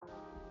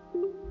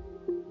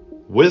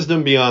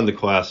Wisdom beyond the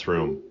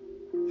classroom.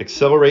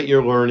 Accelerate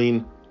your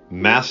learning,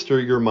 master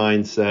your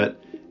mindset,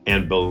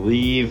 and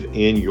believe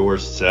in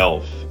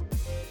yourself.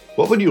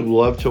 What would you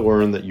love to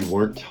learn that you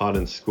weren't taught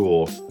in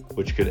school,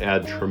 which could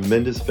add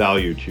tremendous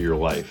value to your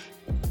life?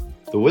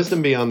 The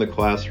Wisdom Beyond the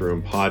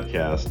Classroom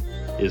podcast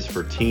is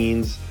for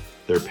teens,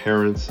 their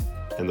parents,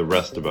 and the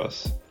rest of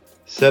us.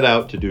 Set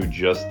out to do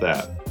just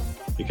that,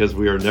 because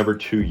we are never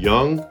too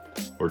young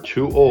or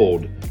too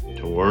old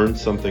to learn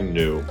something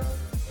new.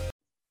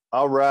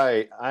 All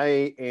right,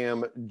 we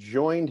are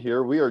joined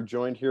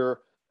here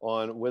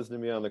on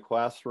Wisdom Beyond the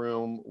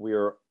Classroom. We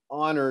are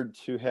honored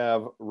to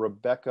have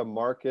Rebecca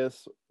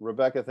Marcus.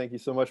 Rebecca, thank you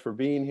so much for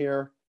being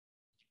here.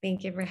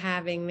 Thank you for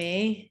having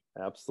me.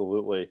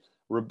 Absolutely.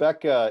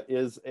 Rebecca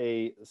is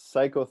a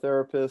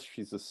psychotherapist.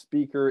 She's a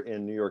speaker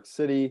in New York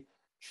City.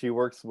 She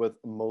works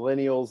with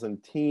millennials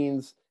and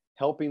teens,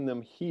 helping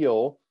them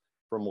heal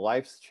from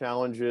life's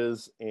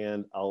challenges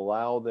and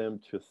allow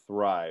them to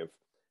thrive.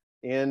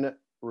 In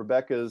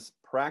Rebecca's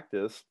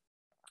practice,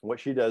 what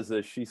she does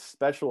is she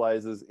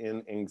specializes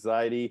in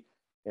anxiety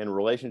and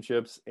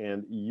relationships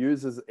and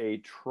uses a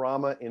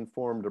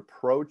trauma-informed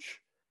approach.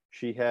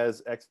 She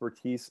has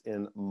expertise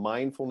in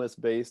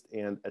mindfulness-based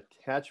and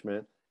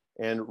attachment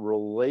and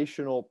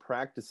relational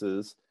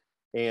practices,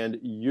 and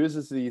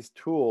uses these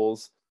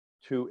tools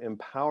to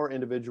empower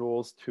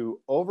individuals to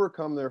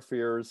overcome their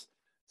fears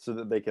so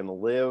that they can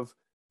live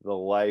the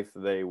life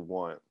they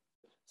want.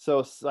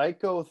 So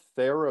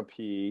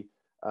psychotherapy,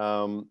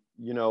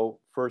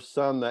 for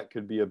some that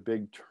could be a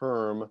big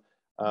term.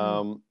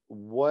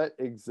 What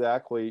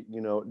exactly,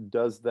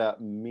 does that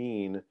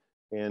mean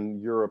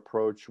in your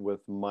approach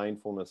with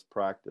mindfulness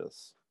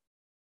practice?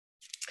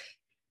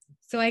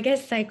 So I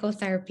guess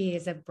psychotherapy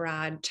is a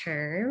broad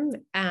term.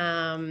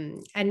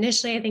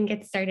 Initially, I think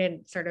it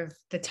started sort of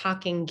the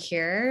talking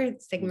cure.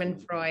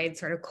 Sigmund Freud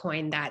sort of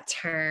coined that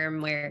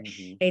term, where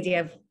the idea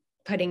of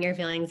putting your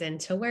feelings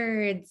into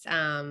words,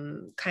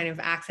 kind of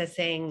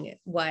accessing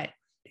what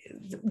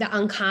the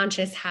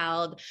unconscious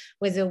held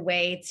was a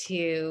way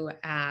to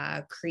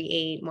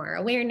create more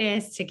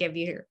awareness, to give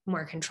you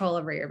more control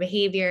over your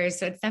behaviors.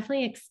 So it's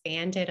definitely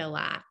expanded a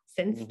lot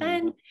since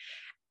then.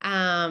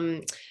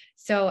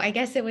 So I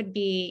guess it would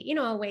be,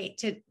 a way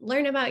to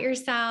learn about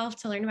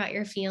yourself, to learn about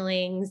your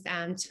feelings,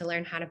 to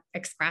learn how to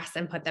express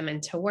and put them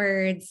into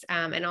words,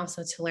 and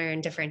also to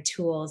learn different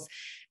tools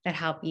that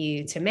help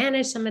you to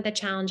manage some of the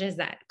challenges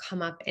that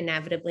come up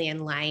inevitably in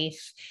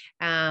life.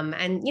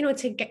 And,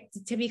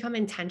 to become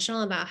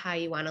intentional about how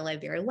you want to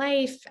live your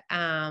life,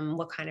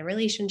 what kind of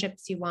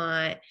relationships you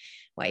want,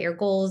 what your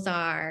goals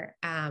are.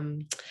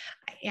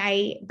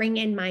 I bring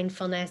in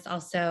mindfulness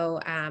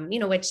also,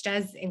 which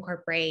does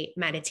incorporate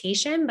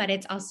meditation, but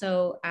it's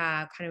also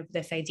kind of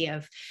this idea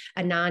of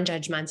a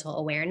non-judgmental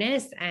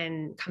awareness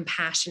and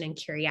compassion and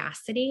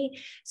curiosity.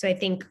 So I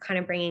think kind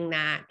of bringing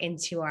that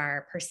into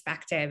our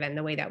perspective and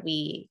the way that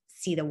we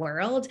see the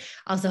world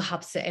also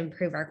helps to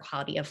improve our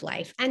quality of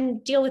life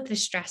and deal with the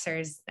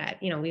stressors that,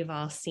 we've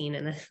all seen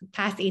in the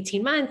past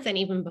 18 months and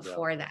even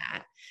before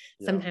that.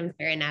 Sometimes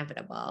they're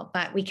inevitable,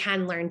 but we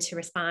can learn to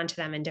respond to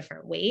them in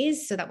different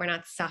ways so that we're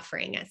not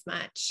suffering as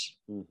much.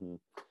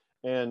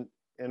 And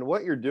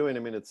what you're doing,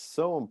 it's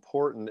so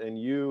important. And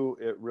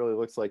it really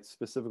looks like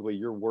specifically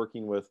you're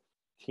working with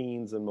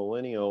teens and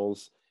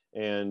millennials.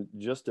 And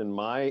just in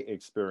my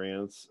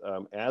experience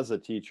as a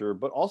teacher,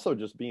 but also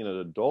just being an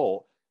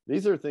adult,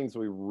 these are things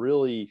we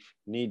really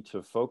need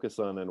to focus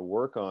on and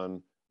work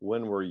on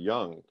when we're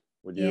young.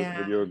 Would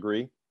you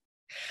agree?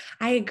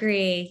 I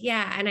agree.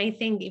 Yeah. And I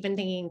think even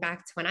thinking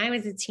back to when I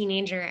was a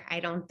teenager, I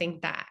don't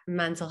think that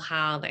mental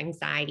health,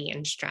 anxiety,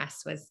 and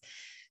stress was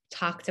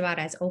talked about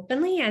as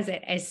openly as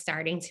it is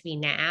starting to be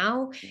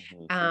now.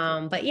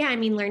 But yeah,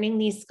 learning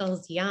these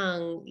skills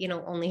young,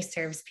 only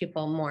serves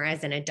people more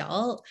as an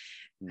adult.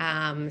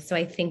 So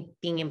I think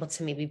being able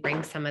to maybe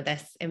bring some of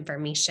this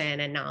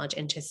information and knowledge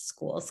into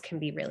schools can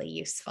be really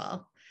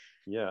useful.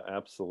 Yeah,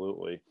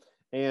 absolutely.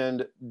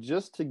 And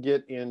just to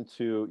get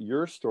into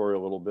your story a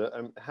little bit,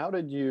 how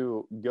did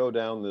you go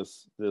down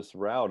this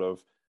route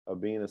of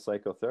being a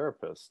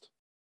psychotherapist?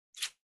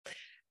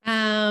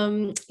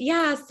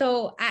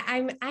 So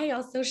I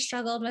also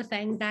struggled with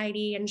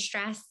anxiety and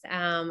stress.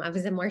 I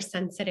was a more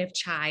sensitive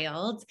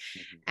child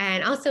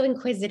and also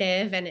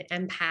inquisitive and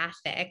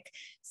empathic.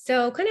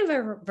 So kind of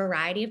a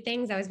variety of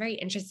things. I was very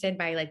interested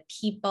by like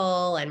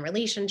people and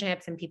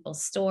relationships and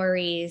people's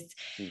stories.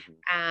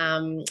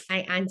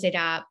 I ended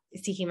up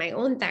seeking my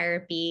own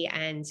therapy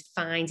and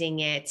finding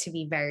it to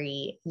be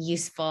very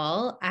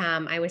useful.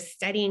 I was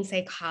studying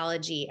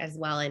psychology as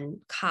well in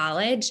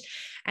college,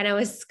 and I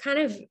was kind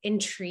of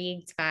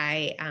intrigued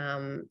by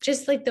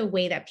just like the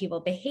way that people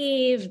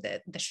behave,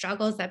 the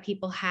struggles that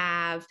people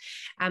have.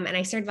 And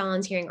I started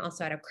volunteering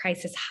also at a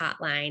crisis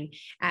hotline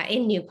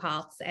in New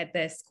Paltz at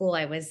the school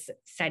I was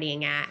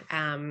studying at,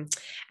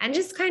 and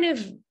just kind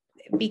of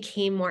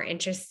became more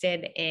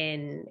interested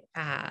in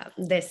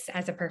this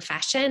as a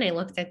profession. I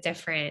looked at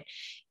different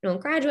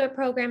graduate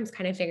programs,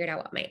 kind of figured out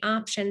what my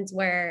options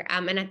were.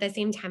 And at the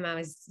same time, I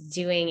was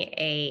doing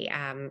a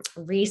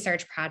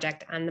research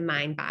project on the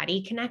mind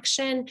body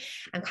connection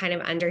and kind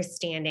of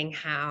understanding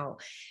how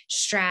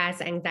stress,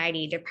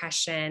 anxiety,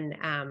 depression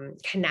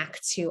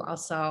connect to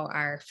also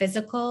our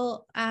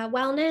physical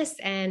wellness.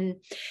 And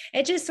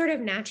it just sort of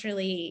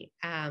naturally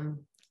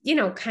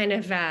kind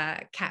of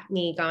kept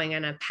me going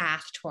on a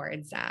path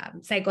towards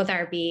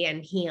psychotherapy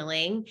and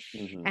healing.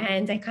 Hmm.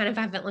 And I kind of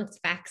haven't looked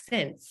back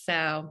since.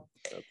 So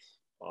That's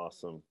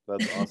awesome.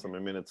 That's awesome. I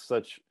mean, it's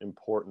such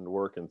important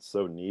work and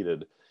so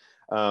needed.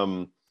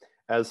 Um,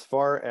 as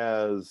far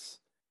as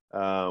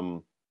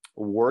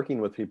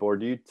working with people, or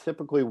do you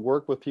typically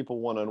work with people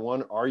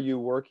one-on-one? Are you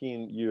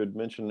working, you had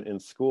mentioned in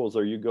schools,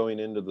 are you going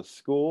into the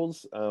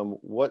schools?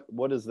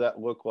 What does that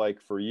look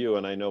like for you?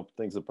 And I know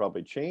things have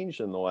probably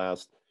changed in the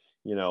last,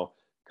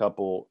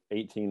 couple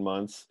 18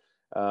 months.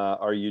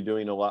 Are you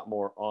doing a lot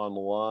more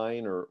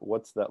online, or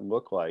what's that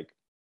look like?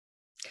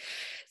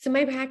 So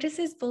my practice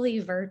is fully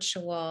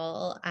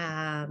virtual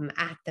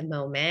at the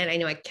moment. I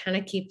know it kind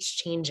of keeps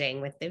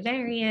changing with the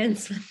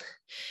variants, with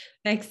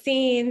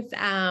vaccines.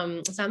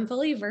 So I'm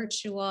fully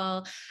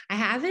virtual. I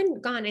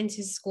haven't gone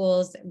into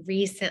schools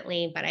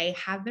recently, but I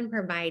have been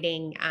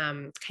providing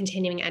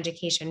continuing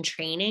education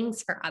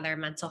trainings for other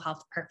mental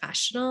health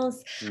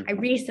professionals. I Hmm.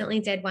 recently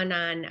did one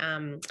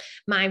on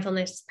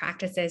mindfulness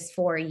practices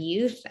for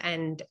youth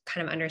and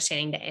kind of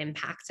understanding the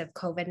impacts of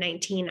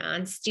COVID-19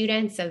 on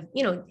students of,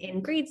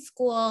 in grade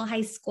school,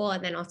 high school,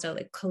 and then also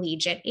the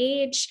collegiate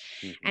age,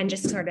 Hmm. and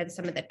just sort of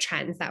some of the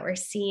trends that we're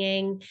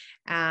seeing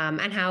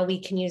and how we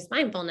can use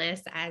mindfulness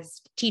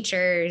as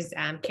teachers,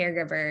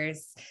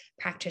 caregivers,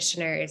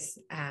 practitioners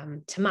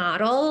to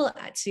model,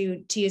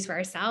 to use for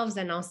ourselves,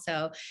 and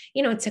also,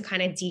 to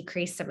kind of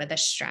decrease some of the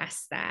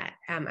stress that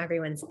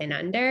everyone's been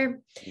under.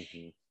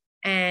 Hmm.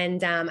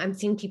 And I'm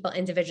seeing people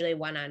individually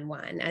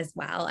one-on-one as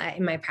well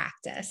in my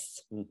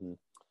practice. Hmm.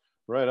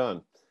 Right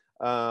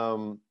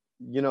on.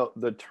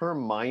 The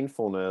term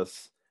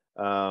mindfulness,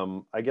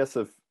 I guess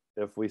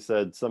if we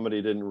said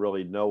somebody didn't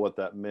really know what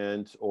that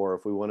meant, or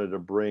if we wanted to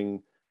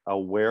bring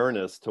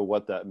awareness to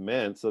what that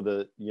meant, so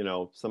that,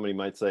 somebody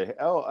might say,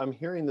 oh, I'm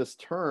hearing this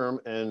term,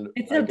 and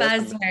It's I a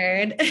guess,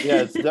 buzzword.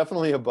 yeah, it's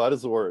definitely a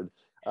buzzword.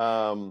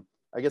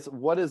 I guess,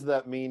 what does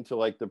that mean to,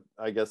 like,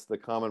 the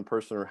common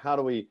person, or how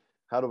do we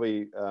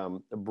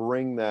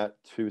bring that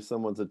to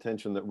someone's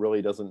attention that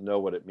really doesn't know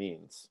what it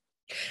means?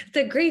 It's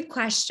a great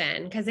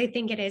question because I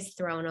think it is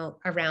thrown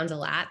around a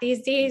lot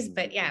these days, Hmm.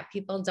 but yeah,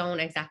 people don't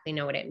exactly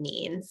know what it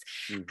means.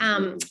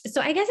 Hmm.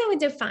 So I guess I would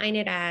define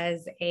it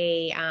as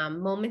a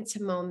moment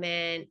to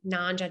moment,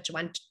 non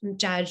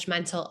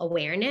judgmental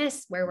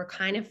awareness where we're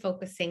kind of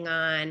focusing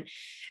on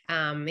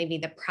maybe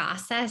the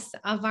process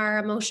of our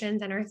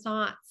emotions and our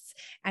thoughts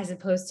as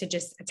opposed to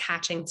just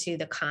attaching to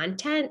the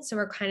content. So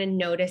we're kind of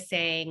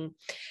noticing,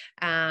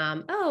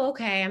 oh,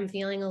 okay, I'm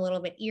feeling a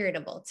little bit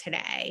irritable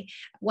today.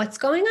 What's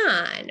going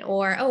on?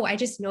 Or, oh, I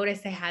just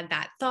noticed I had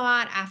that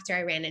thought after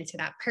I ran into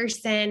that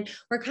person.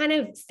 We're kind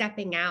of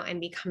stepping out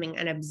and becoming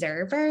an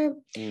observer.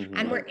 And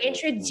Hmm. we're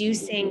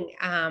introducing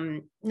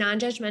non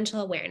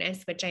judgmental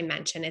awareness, which I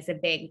mentioned is a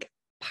big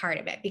part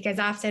of it, because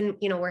often,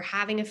 we're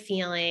having a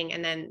feeling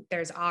and then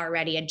there's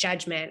already a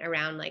judgment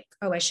around, like,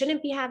 oh, I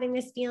shouldn't be having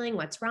this feeling,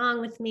 what's wrong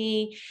with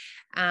me.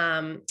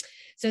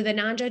 So the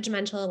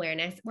non-judgmental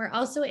awareness, we're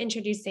also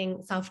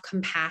introducing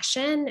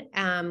self-compassion,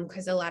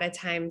 because a lot of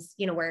times,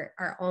 we're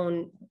our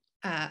own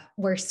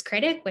worst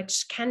critic,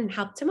 which can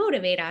help to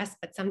motivate us,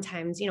 but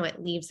sometimes,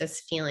 it leaves us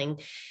feeling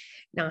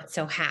not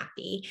so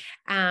happy.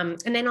 And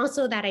then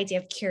also that idea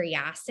of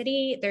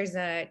curiosity. There's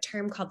a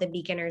term called the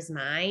beginner's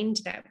mind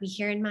that we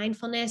hear in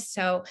mindfulness.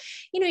 So,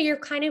 you're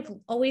kind of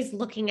always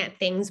looking at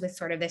things with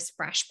sort of this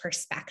fresh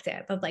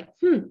perspective of like,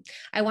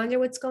 I wonder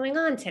what's going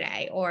on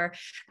today. Or,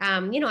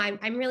 I'm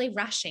really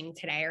rushing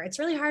today, or it's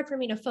really hard for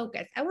me to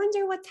focus. I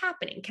wonder what's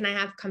happening. Can I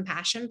have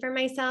compassion for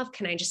myself?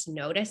 Can I just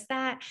notice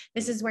that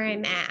this is where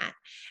I'm at?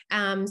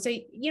 So,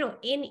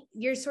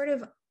 you're sort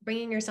of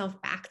bringing yourself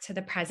back to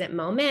the present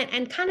moment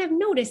and kind of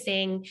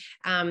noticing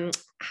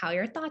how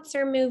your thoughts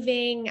are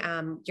moving,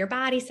 your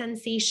body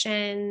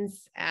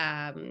sensations,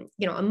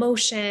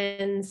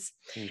 emotions,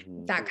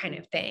 Hmm. that kind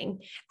of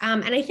thing.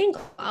 And I think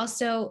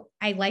also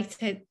I like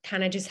to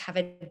kind of just have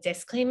a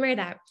disclaimer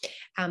that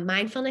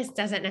mindfulness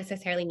doesn't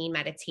necessarily mean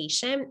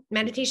meditation.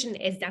 Meditation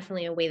is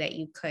definitely a way that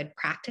you could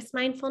practice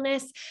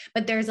mindfulness,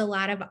 but there's a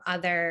lot of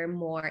other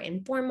more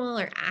informal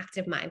or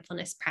active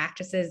mindfulness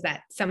practices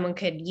that someone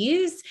could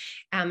use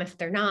if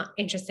they're not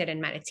interested in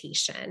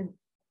meditation.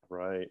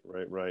 Right,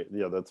 right, right.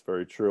 Yeah, that's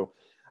very true.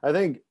 I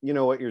think,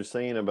 what you're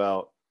saying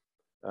about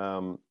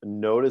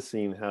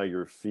noticing how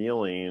you're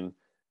feeling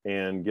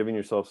and giving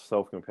yourself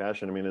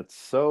self-compassion. I mean, it's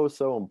so,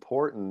 so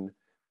important,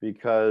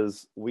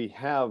 because we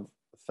have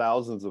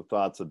thousands of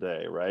thoughts a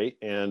day, right?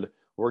 And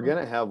we're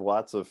going to have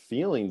lots of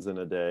feelings in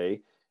a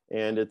day.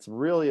 And it's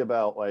really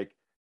about, like,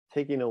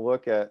 taking a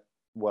look at,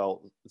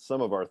 well,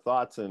 some of our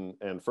thoughts, and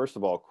first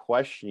of all,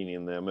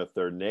 questioning them if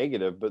they're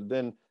negative, but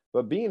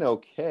being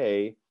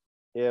okay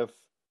if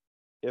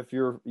if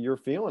you're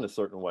feeling a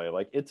certain way.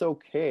 Like it's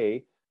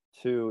okay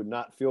to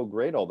not feel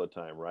great all the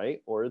time,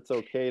 right? Or it's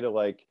okay to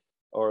like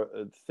or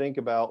think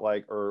about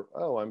like or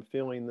oh, I'm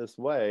feeling this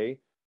way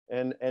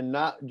and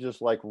not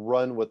just like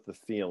run with the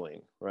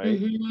feeling, right?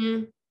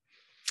 Mhm.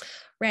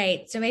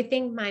 Right. So I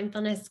think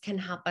mindfulness can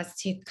help us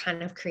to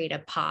kind of create a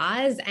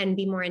pause and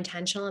be more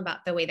intentional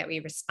about the way that we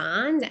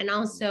respond. And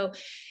also,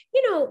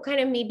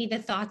 kind of maybe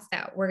the thoughts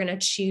that we're going to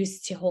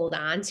choose to hold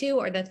on to,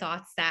 or the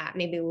thoughts that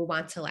maybe we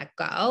want to let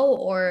go,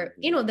 or,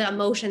 Mhm. the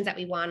emotions that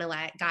we want to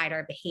let guide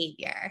our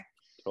behavior.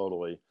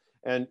 Totally.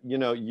 And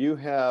you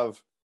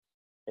have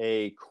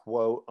a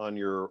quote on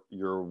your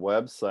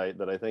website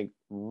that I think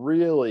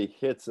really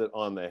hits it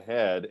on the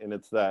head, and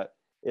it's that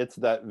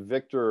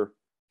Viktor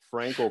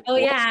Frankl Oh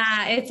quote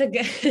yeah, it's a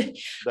good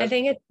I that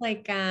think it's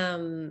like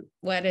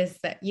what is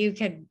that? You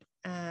could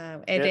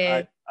it it,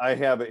 is I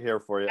have it here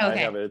for you. I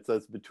have okay. it. It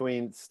says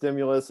between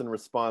stimulus and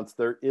response,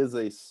 there is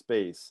a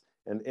space,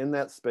 and in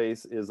that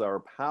space is our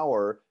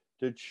power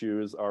to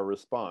choose our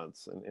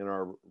response, and in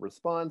our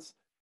response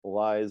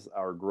lies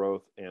our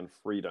growth and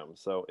freedom.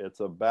 So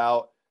it's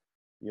about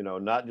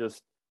not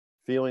just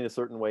feeling a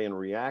certain way and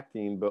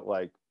reacting, but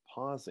like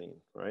pausing,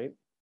 right?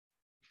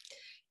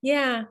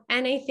 Yeah.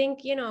 And I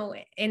think, in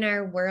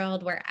our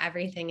world where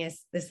everything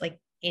is this like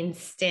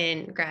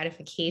instant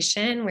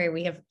gratification, where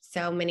we have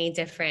so many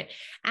different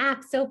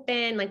apps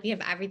open, like we have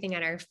everything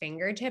at our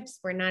fingertips,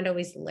 we're not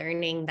always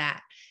learning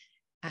that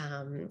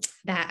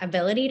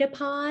ability to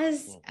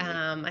pause,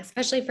 Mhm.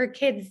 especially for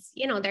kids.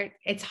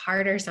 It's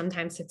harder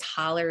sometimes to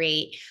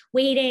tolerate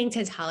waiting,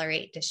 to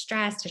tolerate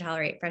distress, to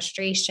tolerate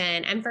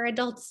frustration, and for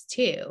adults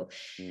too.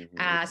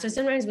 Mhm. So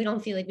sometimes we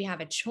don't feel like we have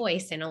a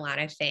choice in a lot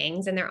of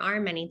things, and there are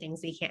many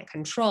things we can't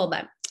control.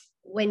 But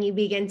when you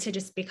begin to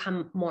just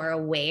become more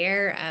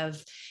aware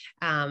of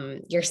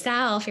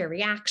yourself, your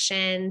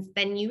reactions,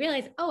 then you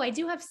realize, oh, I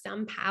do have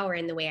some power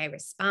in the way I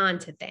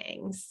respond to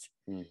things.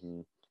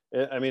 Mhm.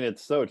 I mean,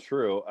 it's so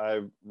true.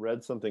 I've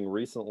read something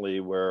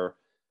recently where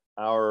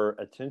our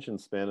attention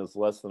span is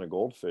less than a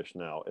goldfish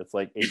now. It's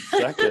like 8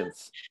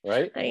 seconds,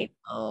 right? I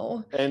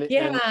know. And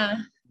Yeah.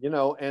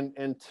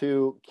 and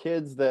to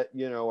kids that,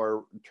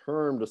 are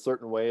termed a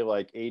certain way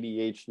like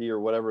ADHD or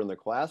whatever in the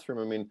classroom,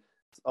 I mean,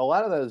 a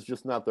lot of that is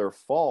just not their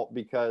fault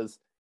because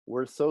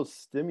we're so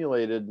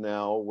stimulated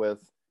now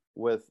with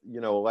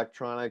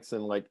electronics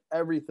and like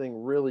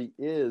everything really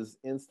is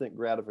instant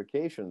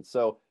gratification.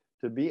 So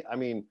I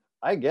mean,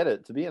 I get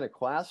it, to be in a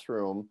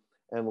classroom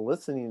and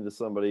listening to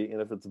somebody,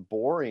 and if it's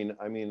boring,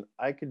 I mean,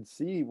 I could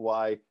see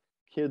why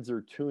kids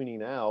are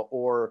tuning out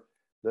or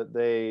that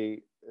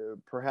they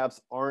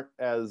perhaps aren't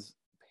as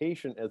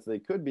patient as they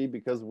could be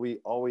because we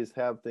always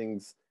have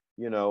things,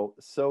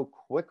 so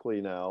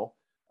quickly now,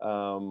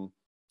 um,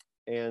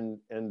 and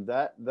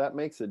that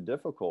makes it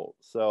difficult.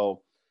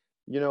 So,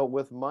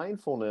 with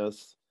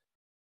mindfulness,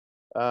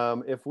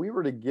 if we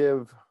were to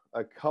give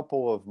a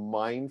couple of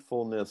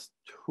mindfulness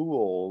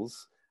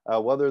tools,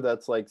 whether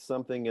that's like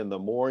something in the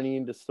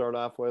morning to start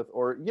off with,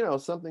 or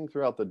something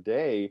throughout the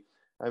day,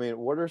 I mean,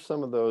 what are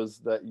some of those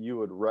that you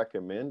would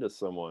recommend to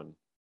someone?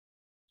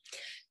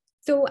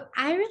 So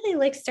I really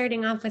like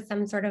starting off with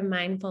some sort of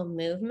mindful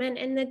movement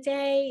in the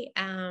day.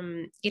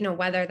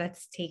 Whether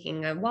that's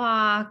taking a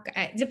walk,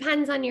 it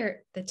depends on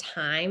the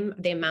time,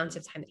 the amount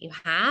of time that you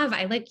have.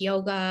 I like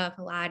yoga,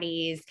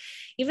 Pilates,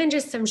 even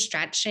just some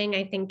stretching,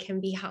 I think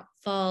can be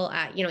helpful.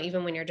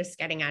 Even when you're just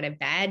getting out of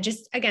bed,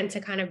 just again to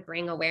kind of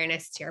bring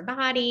awareness to your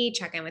body,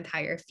 check in with how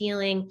you're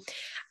feeling.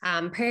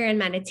 Prayer and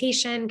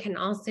meditation can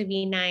also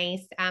be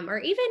nice. Or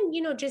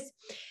even, just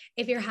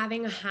if you're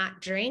having a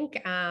hot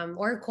drink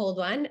or a cold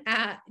one,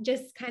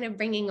 just kind of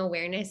bringing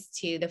awareness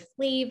to the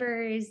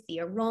flavors, the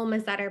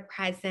aromas that are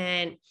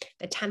present,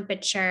 the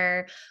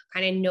temperature,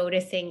 kind of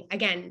noticing,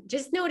 again,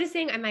 just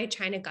noticing, am I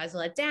trying to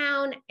guzzle it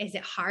down? Is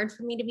it hard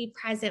for me to be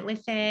present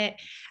with it?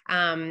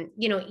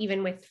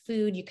 Even with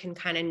food, you can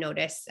kind of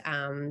notice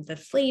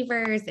the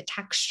flavors, the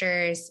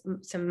textures,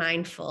 some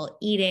mindful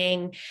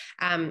eating.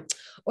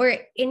 Or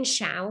in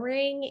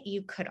showering,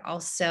 you could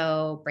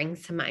also bring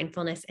some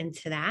mindfulness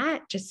into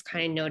that, just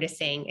kind of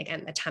noticing,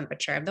 again, the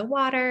temperature of the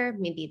water,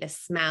 maybe the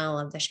smell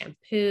of the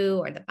shampoo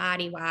or the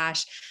body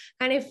wash,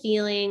 kind of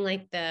feeling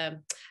like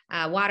the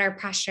water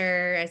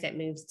pressure as it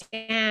moves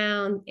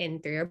down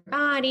in through your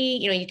body.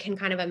 You can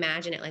kind of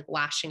imagine it like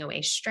washing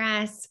away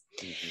stress.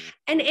 Mhm.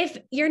 And if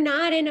you're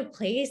not in a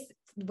place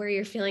where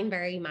you're feeling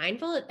very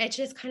mindful, it's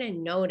just kind of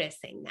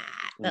noticing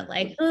that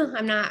like, Mhm.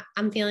 oh,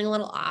 I'm feeling a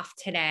little off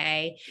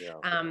today. Yeah.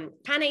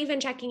 Kind of even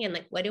checking in,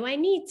 like, what do I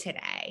need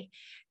today?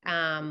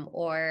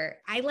 Or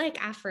I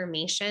like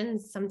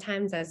affirmations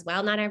sometimes as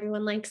well. Not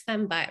everyone likes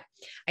them, but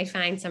I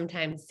find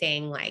sometimes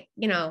saying like,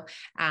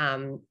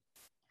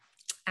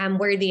 I'm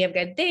worthy of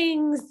good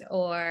things,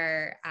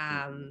 or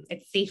Mhm.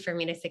 it's safe for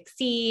me to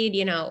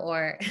succeed,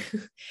 or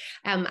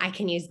I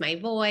can use my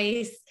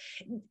voice,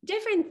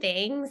 different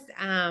things.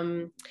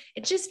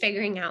 It's just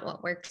figuring out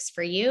what works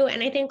for you.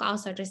 And I think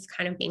also just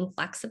kind of being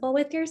flexible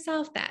with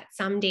yourself, that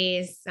some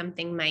days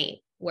something might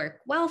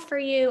work well for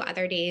you,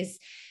 other days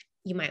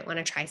you might want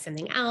to try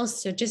something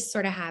else. So just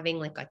sort of having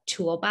like a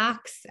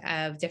toolbox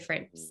of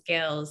different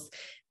skills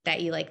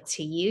that you like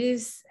to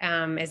use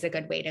is a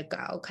good way to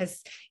go.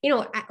 Because,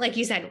 like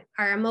you said,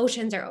 our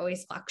emotions are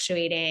always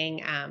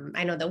fluctuating.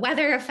 I know the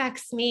weather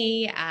affects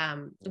me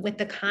with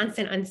the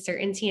constant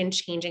uncertainty and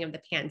changing of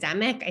the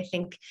pandemic. I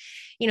think,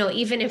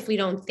 even if we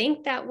don't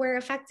think that we're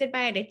affected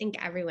by it, I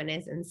think everyone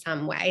is in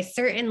some way,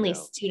 certainly Yeah.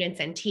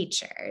 students and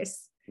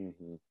teachers.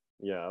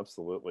 Yeah,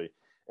 absolutely.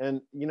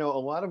 And, a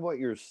lot of what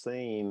you're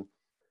saying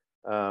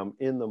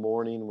in the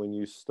morning when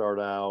you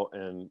start out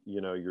and,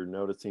 you're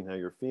noticing how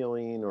you're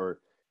feeling, or,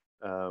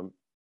 um,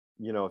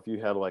 if you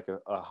had like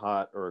a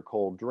hot or a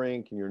cold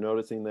drink and you're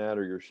noticing that,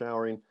 or you're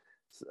showering,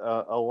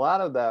 a lot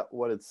of that,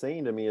 what it's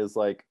saying to me is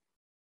like,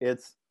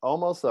 it's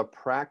almost a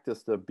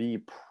practice to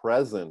be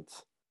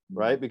present,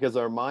 right? Because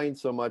our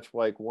minds so much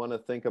like want to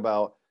think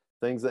about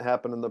things that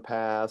happened in the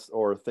past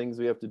or things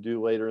we have to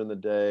do later in the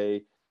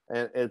day.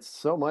 And it's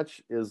so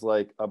much is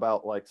like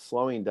about like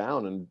slowing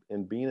down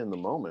and being in the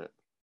moment,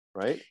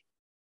 right?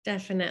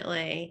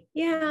 Definitely.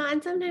 Yeah.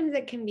 And sometimes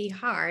it can be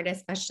hard,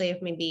 especially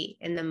if maybe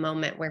in the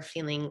moment we're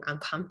feeling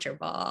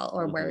uncomfortable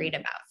or Hmm. worried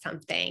about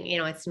something.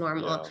 It's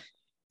normal Yeah.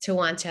 to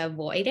want to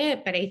avoid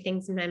it. But I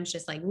think sometimes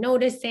just like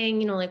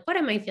noticing, like, what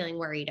am I feeling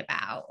worried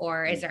about?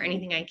 Or is there Hmm.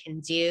 anything I can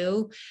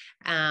do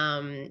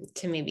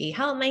to maybe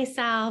help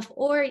myself?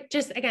 Or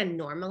just, again,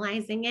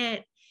 normalizing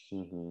it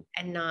Hmm.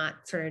 and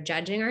not sort of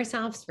judging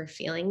ourselves for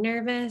feeling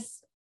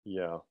nervous.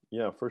 Yeah.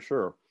 Yeah, for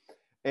sure.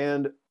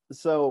 And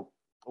so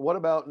what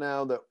about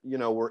now that,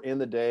 we're in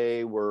the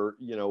day, we're,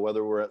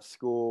 whether we're at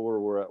school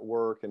or we're at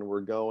work and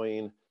we're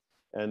going,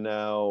 and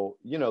now,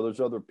 there's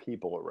other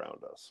people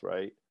around us,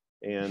 right?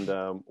 And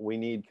we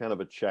need kind of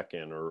a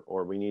check-in,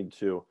 or we need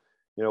to,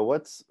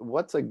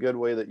 what's a good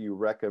way that you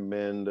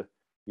recommend,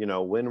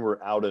 when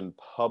we're out in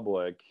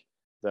public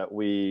that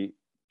we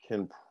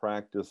can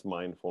practice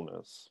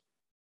mindfulness?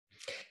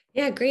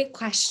 Yeah, great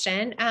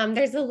question.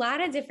 There's a lot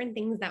of different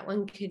things that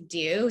one could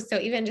do. So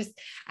even just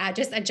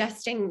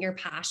adjusting your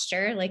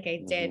posture, like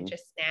I did Hmm.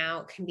 just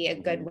now, can be a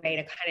Hmm. good way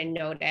to kind of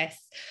notice.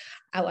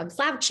 Oh, I'm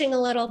slouching a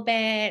little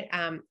bit,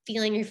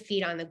 feeling your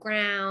feet on the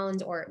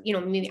ground, or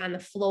maybe on the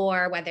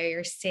floor, whether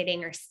you're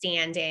sitting or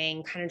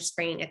standing. Kind of just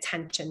bringing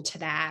attention to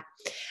that.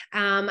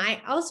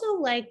 I also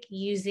like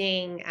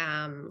using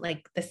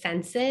like the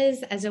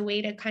senses as a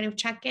way to kind of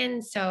check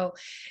in. So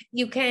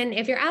you can,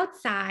 if you're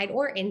outside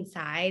or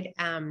inside,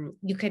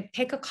 you could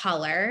pick a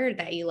color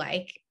that you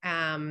like.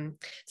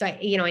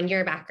 In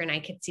your background,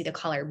 I could see the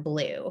color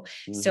blue.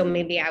 So Hmm.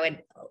 maybe I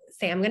would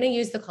say, I'm going to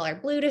use the color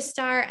blue to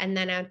start, and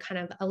then I would kind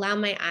of allow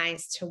my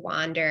eyes to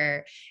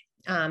wander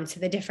to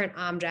the different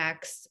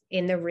objects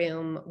in the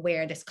room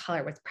where this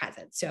color was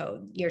present.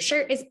 So your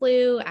shirt is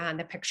blue,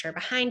 the picture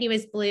behind you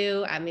is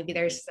blue, maybe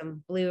there's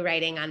some blue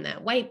writing on the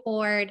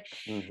whiteboard,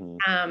 Hmm.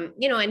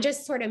 and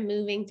just sort of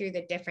moving through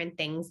the different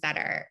things that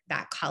are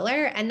that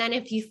color. And then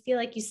if you feel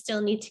like you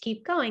still need to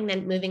keep going,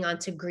 then moving on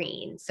to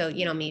green. So,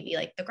 maybe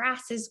like the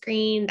grass is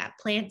green, that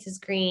plant is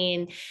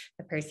green,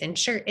 the person's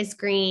shirt is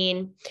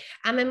green.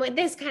 And what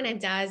this kind of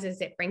does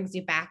is it brings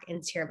you back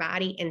into your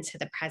body, into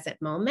the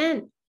present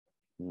moment.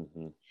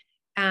 Hmm.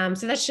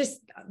 So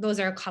those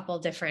are a couple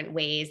different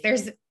ways.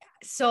 There's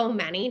so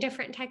many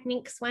different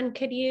techniques one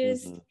could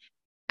use.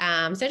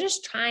 Hmm. So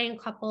just trying a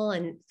couple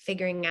and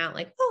figuring out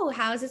like, oh,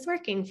 how is this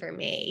working for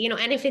me?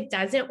 And if it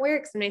doesn't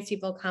work, sometimes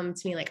people come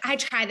to me like, I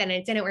tried that and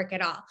it didn't work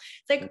at all.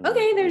 It's like, Hmm.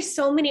 okay, there's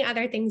so many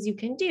other things you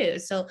can do.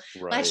 So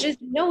let's Right.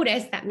 just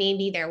notice that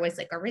maybe there was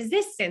like a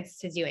resistance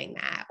to doing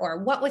that,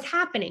 or what was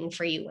happening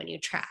for you when you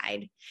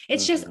tried.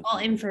 It's just Hmm. all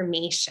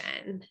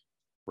information.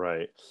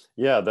 Right.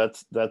 Yeah,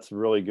 that's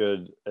really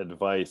good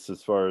advice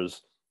as far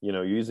as,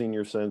 using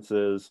your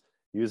senses,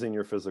 using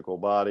your physical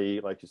body,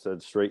 like you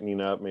said,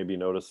 straightening up, maybe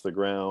notice the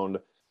ground,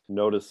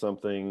 notice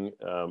something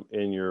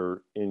in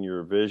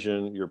your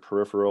vision, your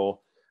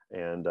peripheral,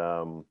 and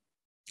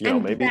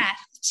And maybe.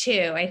 breath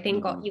too. I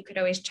think Hmm. you could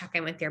always check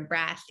in with your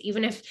breath,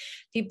 even if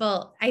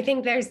I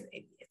think it's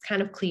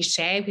kind of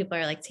cliche. People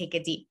are like, take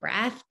a deep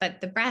breath,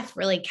 but the breath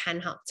really can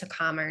help to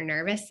calm our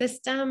nervous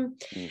system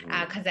Hmm.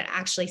 because it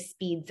actually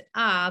speeds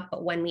up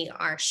when we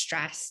are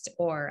stressed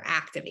or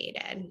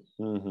activated.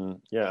 Hmm.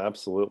 Yeah,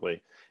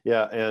 absolutely.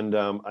 Yeah, and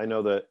I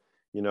know that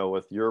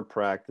with your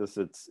practice,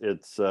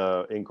 it's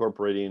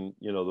incorporating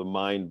the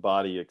mind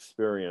body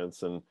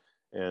experience,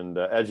 and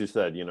as you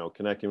said,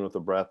 connecting with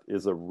the breath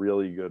is a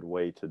really good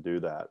way to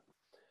do that.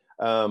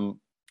 Um,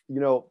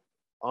 you know,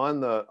 on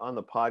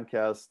the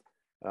podcast,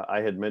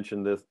 I had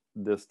mentioned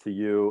this to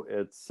you.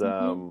 It's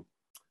Mhm.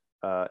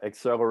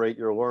 accelerate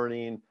your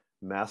learning,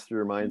 master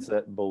your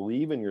mindset,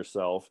 believe in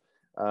yourself.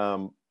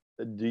 Um,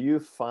 do you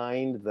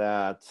find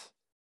that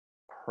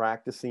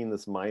practicing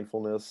this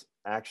mindfulness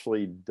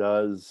actually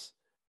does,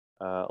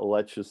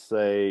 let's just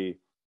say,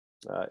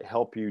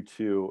 help you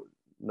to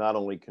not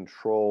only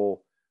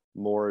control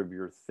more of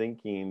your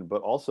thinking,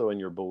 but also in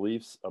your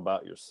beliefs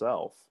about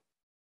yourself?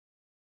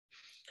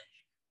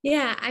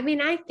 Yeah, I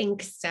mean, I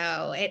think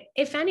so.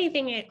 If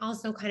anything, it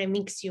also kind of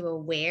makes you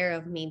aware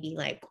of maybe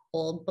like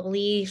old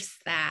beliefs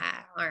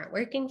that aren't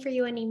working for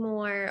you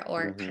anymore,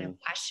 or kind of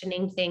Hmm.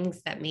 questioning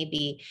things that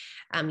maybe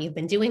you've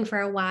been doing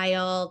for a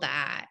while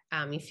that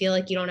you feel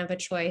like you don't have a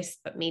choice,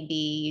 but maybe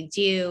you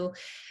do.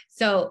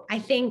 So I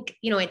think,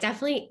 it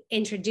definitely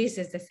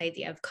introduces this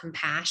idea of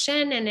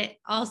compassion, and it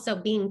also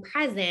being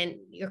present,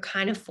 you're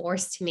kind of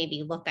forced to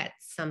maybe look at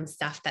some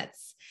stuff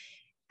that's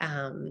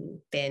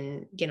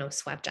been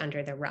swept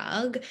under the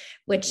rug,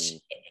 which Hmm.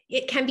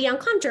 it can be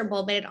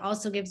uncomfortable, but it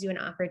also gives you an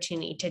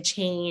opportunity to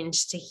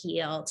change, to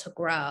heal, to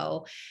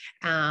grow.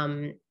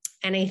 um,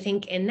 and I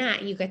think in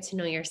that you get to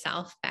know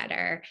yourself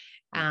better,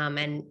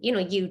 and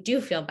you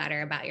do feel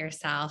better about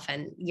yourself,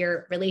 and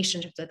your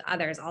relationships with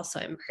others also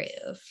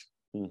improve.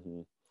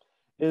 Hmm.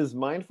 Is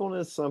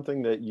mindfulness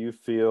something that you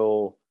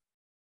feel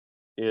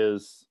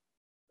is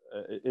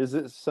is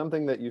it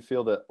something that you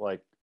feel that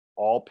like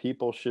all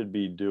people should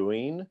be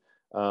doing,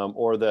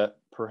 or that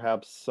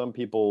perhaps some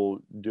people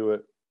do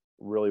it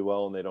really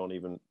well and they don't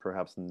even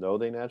perhaps know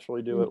they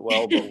naturally do it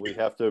well, but we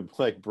have to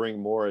like bring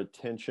more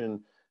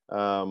attention,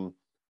 um,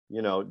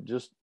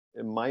 just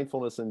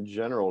mindfulness in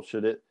general,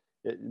 should it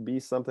be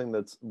something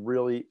that's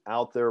really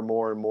out there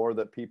more and more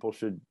that people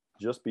should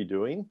just be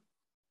doing?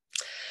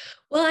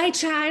 Well, I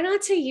try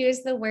not to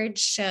use the word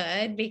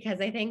should, because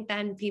I think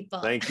then people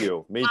Thank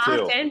you. Me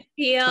too. often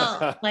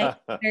feel like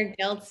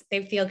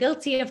they feel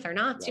guilty if they're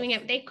not doing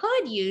Yes. it. They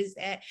could use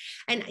it.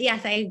 And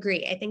yes, I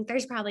agree. I think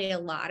there's probably a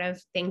lot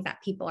of things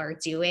that people are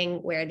doing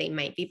where they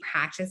might be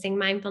practicing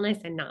mindfulness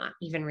and not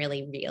even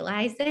really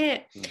realize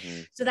it.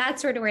 Hmm. So that's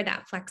sort of where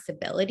that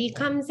flexibility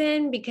comes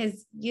in,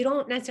 because you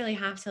don't necessarily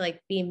have to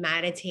like be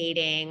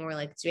meditating or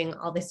like doing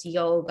all this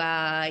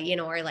yoga,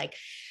 or like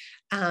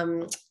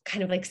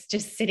kind of like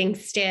just sitting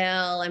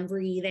still and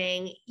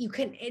breathing.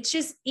 It's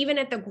just even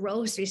at the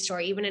grocery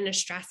store, even in a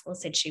stressful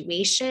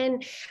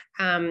situation,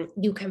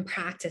 you can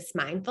practice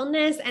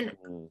mindfulness. And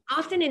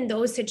often in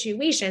those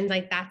situations,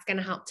 like that's going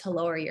to help to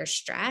lower your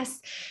stress.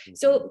 Hmm.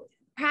 So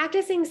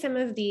practicing some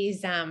of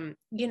these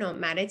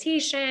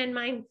meditation,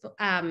 mindful,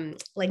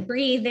 like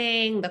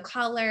breathing, the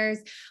colors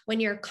when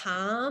you're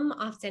calm,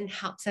 often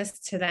helps us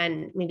to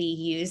then maybe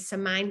use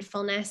some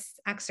mindfulness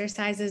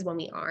exercises when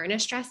we are in a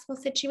stressful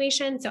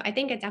situation. So I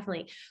think it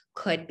definitely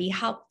could be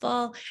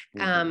helpful.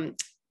 Hmm. um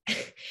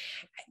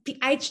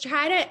I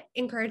try to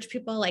encourage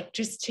people like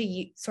just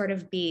to sort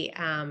of be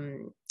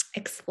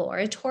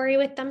exploratory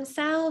with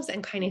themselves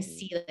and kind of Hmm.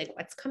 see like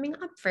what's coming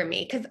up for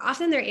me, because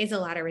often there is a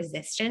lot of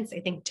resistance, I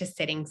think, to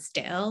sitting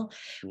still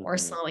or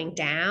Hmm. slowing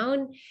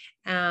down.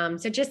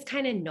 So just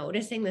kind of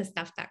noticing the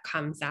stuff that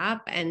comes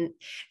up and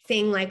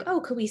saying like, oh,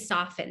 could we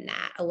soften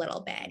that a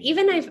little bit?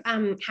 Even I've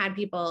had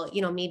people,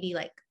 maybe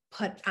like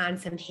put on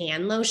some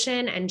hand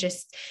lotion and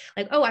just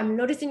like, oh, I'm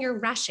noticing you're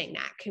rushing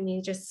that. Can we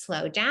just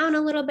slow down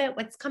a little bit?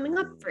 What's coming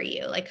up Hmm. for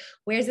you? Like,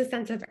 where's a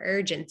sense of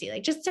urgency?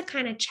 Like, just to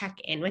kind of check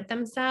in with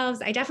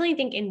themselves. I definitely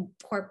think in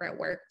corporate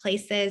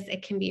workplaces,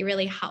 it can be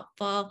really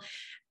helpful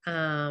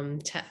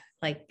to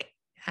like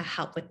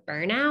help with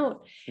burnout,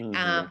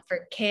 Hmm.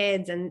 for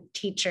kids and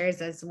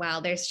teachers as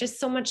well. There's just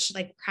so much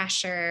like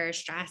pressure,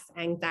 stress,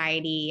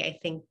 anxiety. I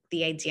think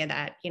the idea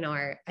that,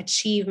 our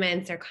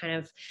achievements are kind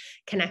of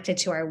connected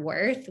to our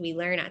worth, we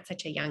learn at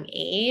such a young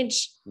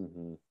age.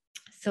 Hmm.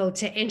 So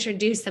to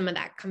introduce some of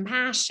that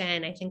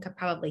compassion, I think could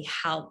probably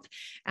help,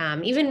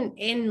 even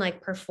in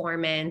like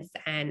performance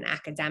and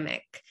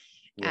academic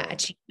Yeah.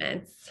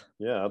 achievements.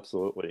 Yeah,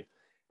 absolutely.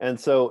 And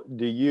so,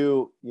 do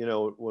you,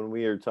 when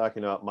we are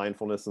talking about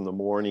mindfulness in the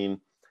morning,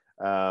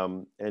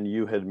 and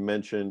you had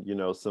mentioned,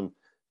 some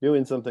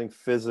doing something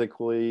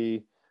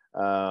physically,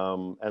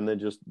 and then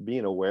just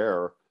being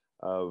aware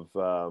of,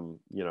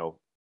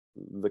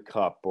 the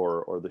cup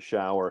or the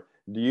shower.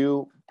 Do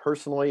you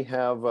personally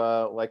have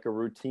like a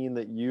routine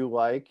that you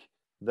like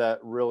that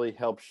really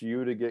helps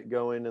you to get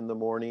going in the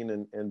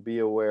morning and be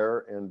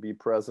aware and be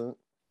present?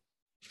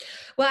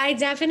 Well, I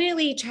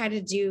definitely try to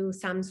do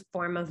some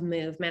form of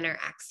movement or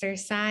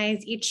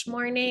exercise each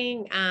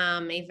morning,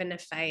 even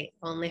if I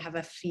only have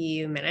a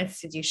few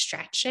minutes to do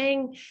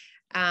stretching.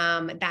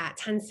 That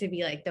tends to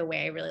be like the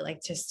way I really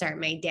like to start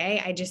my day.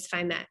 I just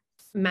find that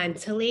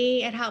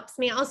mentally it helps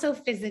me. Also,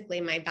 physically,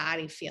 my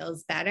body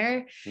feels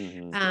better.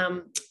 Hmm.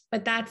 Um,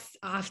 but that's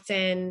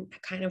often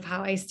kind of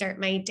how I start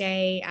my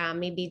day,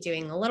 maybe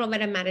doing a little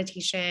bit of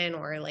meditation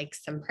or like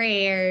some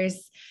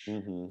prayers.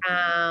 Hmm.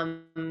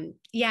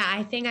 Yeah,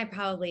 I think I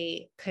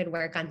probably could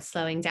work on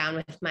slowing down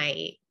with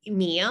my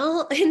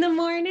meal in the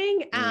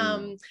morning,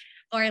 Mm.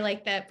 or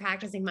like the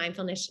practicing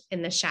mindfulness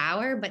in the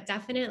shower, but Mhm.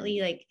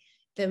 definitely like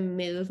the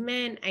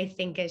movement, I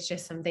think is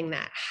just something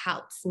that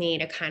helps me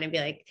to kind of be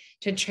like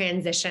to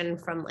transition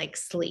from like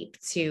sleep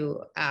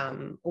to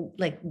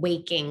like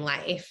waking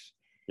life.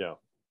 Yeah,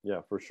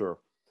 yeah, for sure.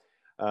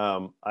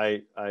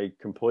 I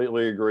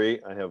completely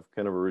agree. I have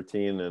kind of a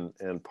routine,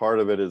 and part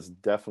of it is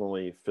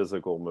definitely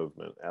physical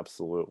movement.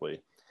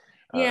 Absolutely.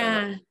 Uh,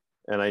 Yeah.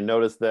 and I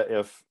noticed that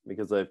if,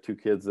 because I have two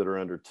kids that are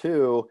under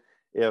two,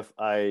 if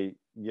I,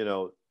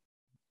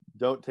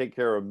 don't take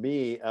care of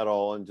me at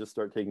all and just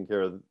start taking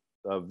care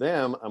of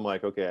them, I'm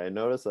like, okay, I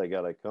notice I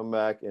got to come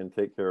back and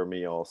take care of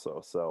me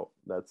also. So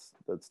that's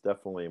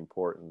definitely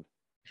important.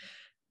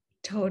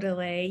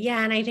 Totally.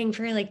 Yeah. And I think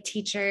for like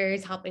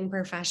teachers, helping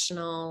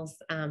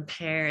professionals,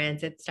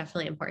 parents, it's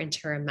definitely important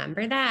to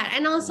remember that.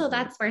 And also, Mhm.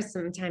 that's where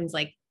sometimes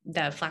like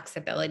the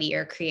flexibility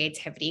or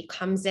creativity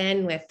comes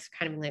in with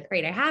kind of like,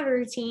 great, I have a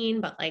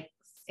routine, but like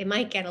it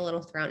might get a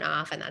little thrown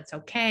off and that's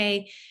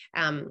okay.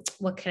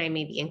 What can I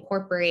maybe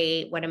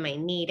incorporate? What am I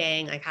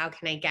needing? Like, how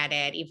can I get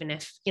it? Even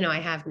if, I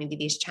have maybe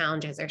these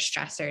challenges or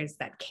stressors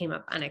that came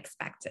up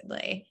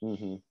unexpectedly.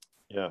 Hmm.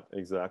 Yeah,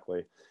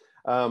 exactly.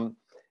 Um,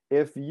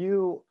 if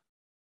you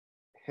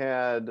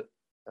had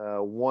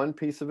one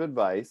piece of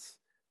advice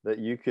that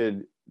you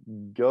could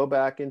go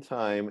back in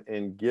time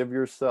and give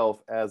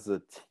yourself as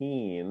a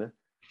teen,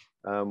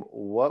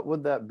 what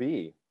would that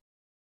be?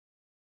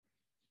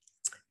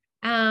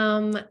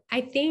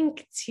 I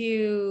think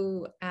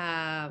to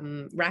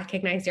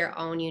recognize your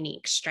own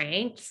unique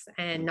strengths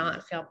and Hmm.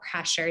 not feel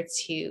pressure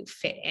to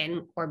fit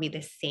in or be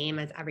the same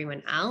as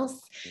everyone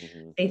else.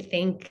 Hmm. I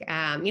think,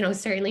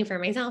 certainly for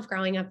myself,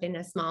 growing up in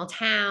a small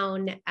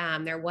town,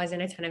 there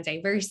wasn't a ton of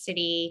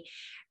diversity.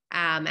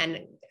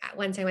 And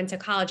once I went to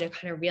college, I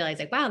kind of realized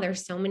like, wow,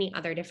 there's so many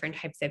other different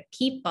types of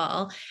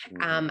people.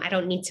 Hmm. I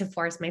don't need to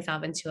force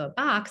myself into a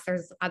box.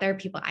 There's other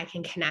people I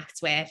can connect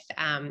with.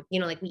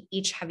 Like we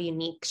each have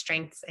unique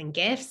strengths and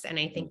gifts. And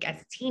I think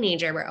as a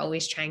teenager, we're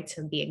always trying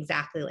to be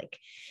exactly like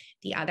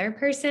the other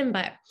person,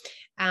 but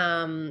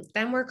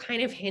then we're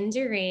kind of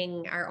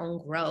hindering our own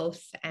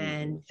growth Hmm.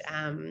 and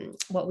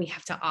what we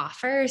have to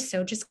offer.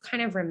 So just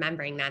kind of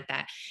remembering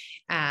that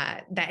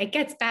it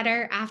gets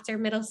better after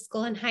middle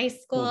school and high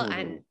school, Hmm.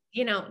 and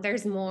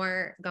there's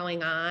more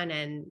going on,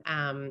 and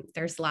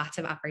there's lots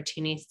of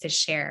opportunities to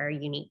share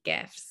unique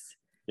gifts.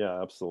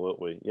 Yeah,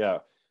 absolutely. Yeah.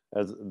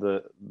 As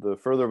the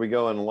further we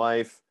go in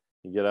life,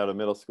 you get out of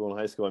middle school and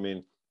high school, I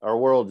mean, our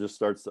world just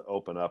starts to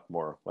open up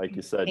more. Like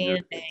you said,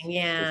 Expanding,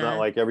 it's not yeah.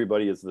 like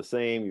everybody is the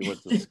same. You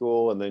went to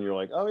school and then you're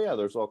like, oh yeah,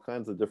 there's all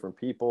kinds of different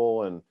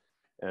people, and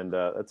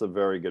that's a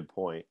very good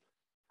point.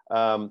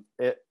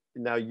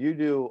 Now you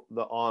do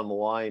the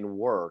online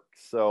work,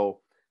 so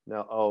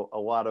now a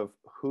lot of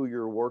who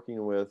you're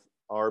working with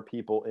are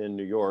people in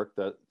New York.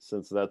 That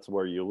since that's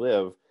where you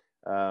live,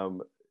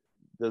 um,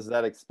 does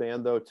that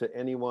expand though to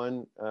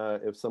anyone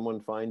if someone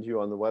finds you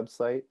on the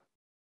website?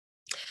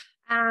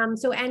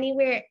 So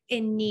anywhere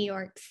in New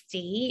York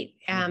State,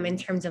 Hmm. in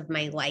terms of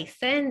my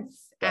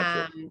license.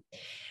 Gotcha.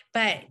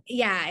 But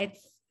yeah,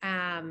 it's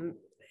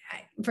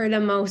for the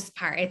most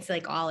part, it's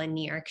like all in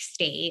New York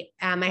State.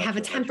 I have a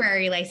Gotcha.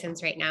 temporary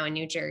license right now in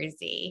New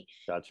Jersey,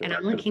 Gotcha. and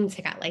I'm looking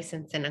to get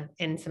licensed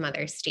in some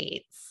other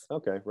states.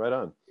 Okay, right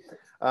on.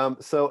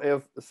 So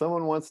if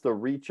someone wants to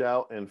reach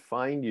out and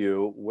find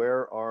you,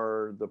 where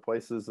are the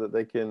places that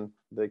they can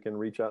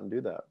reach out and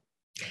do that?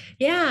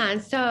 Yeah,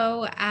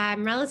 so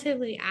I'm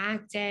relatively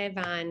active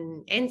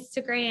on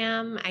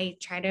Instagram. I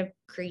try to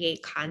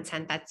create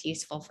content that's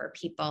useful for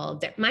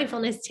people,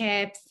 mindfulness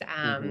tips,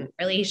 Hmm.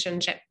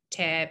 relationship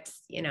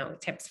tips,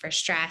 tips for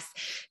stress.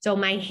 So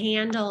my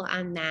handle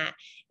on that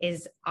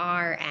is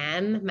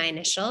RM, my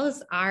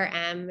initials,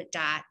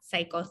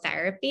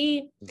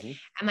 rm.psychotherapy. Hmm.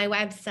 And my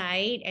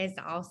website is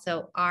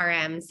also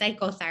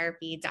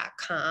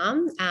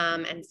rmpsychotherapy.com.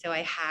 And so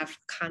I have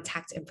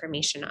contact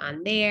information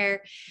on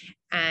there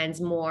and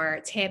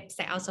more tips.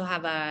 I also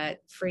have a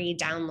free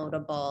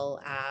downloadable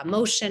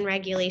motion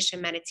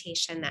regulation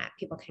meditation that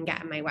people can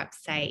get on my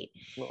website.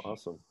 Well,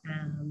 awesome.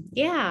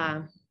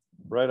 Yeah.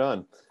 Right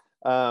on.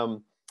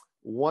 Um,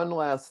 One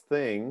last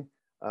thing,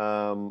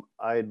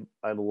 I'd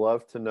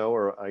love to know,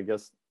 or I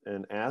guess,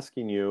 and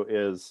asking you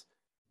is,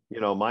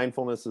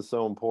 mindfulness is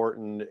so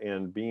important,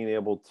 and being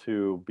able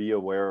to be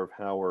aware of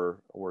how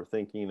we're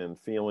thinking and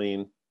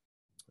feeling,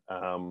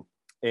 um,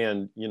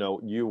 and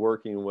you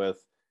working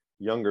with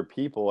younger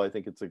people, I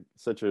think it's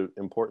such an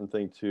important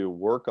thing to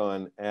work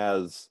on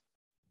as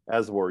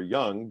we're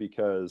young,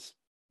 because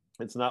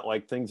it's not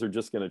like things are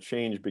just going to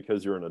change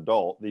because you're an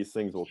adult. These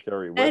things will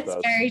carry with That's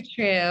us. very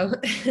true.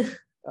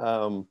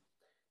 Um,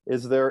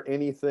 is there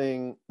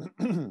anything,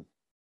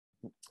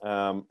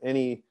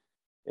 any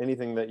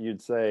anything that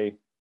you'd say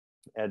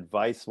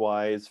advice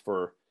wise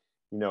for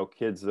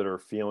kids that are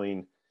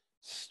feeling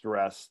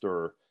stressed,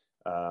 or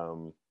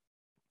um,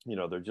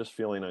 they're just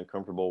feeling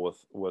uncomfortable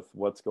with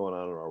what's going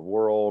on in our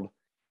world?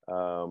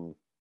 Um,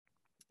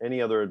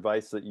 any other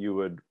advice that you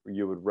would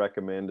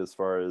recommend as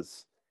far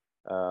as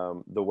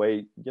the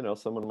way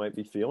someone might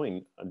be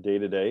feeling day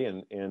to day,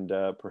 and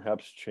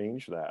perhaps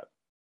change that?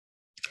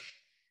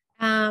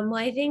 Well,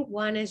 I think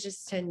one is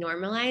just to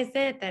normalize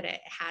it, that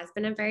it has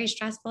been a very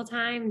stressful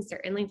time,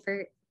 certainly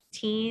for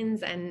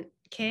teens and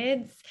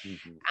kids,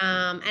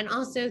 Hmm. and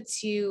also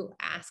to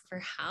ask for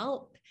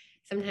help.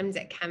 Sometimes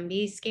it can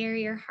be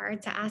scary or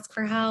hard to ask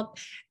for help.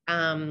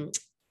 Um,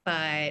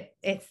 but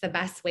it's the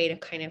best way to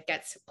kind of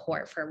get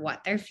support for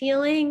what they're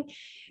feeling.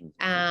 Mhm.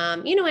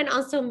 And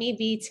also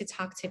maybe to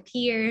talk to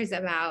peers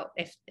about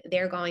if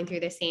they're going through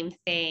the same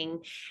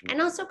thing,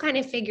 and also kind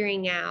of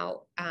figuring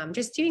out,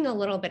 just doing a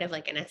little bit of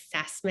like an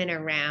assessment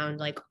around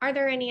like, are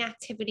there any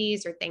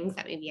activities or things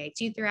that maybe I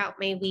do throughout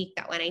my week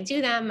that when I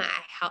do them,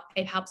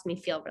 it helps me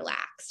feel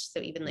relaxed. So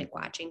even like Mhm.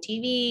 watching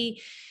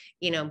TV,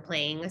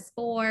 playing a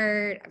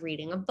sport,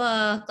 reading a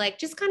book, like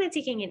just kind of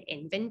taking an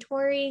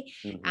inventory.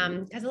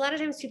 Mhm. Because a lot of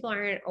times people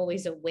aren't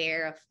always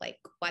aware of like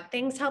what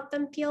things help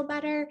them feel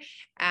better.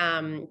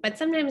 But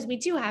sometimes we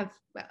do have,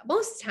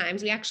 most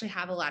times we actually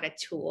have a lot of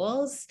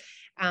tools.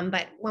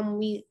 But when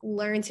we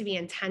learn to be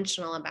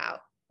intentional about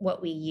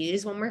what we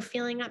use when we're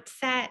feeling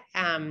upset,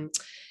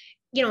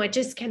 it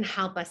just can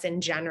help us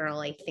in general,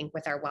 I think,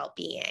 with our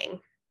well-being.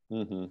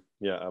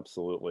 Yeah,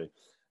 absolutely.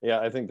 Yeah,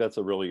 I think that's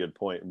a really good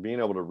point. Being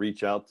able to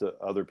reach out to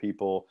other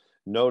people,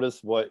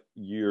 notice what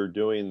you're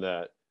doing,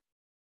 that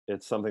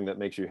it's something that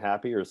makes you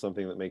happy or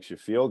something that makes you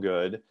feel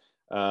good,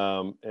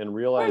 and Or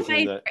realizing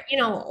vice, that,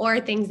 or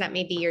things that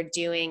maybe you're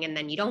doing and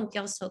then you don't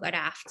feel so good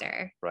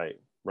after. right,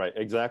 right,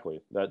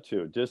 exactly, that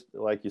too. Just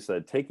like you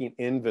said, taking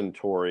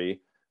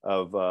inventory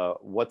of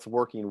what's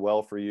working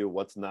well for you,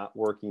 what's not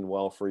working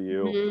well for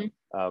you, Mhm.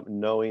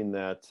 knowing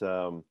that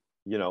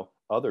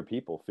other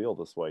people feel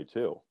this way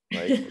too,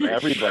 right?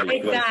 Everybody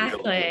feels this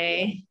way,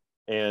 Exactly.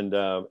 and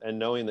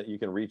knowing that you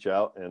can reach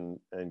out and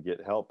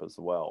get help as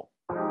well.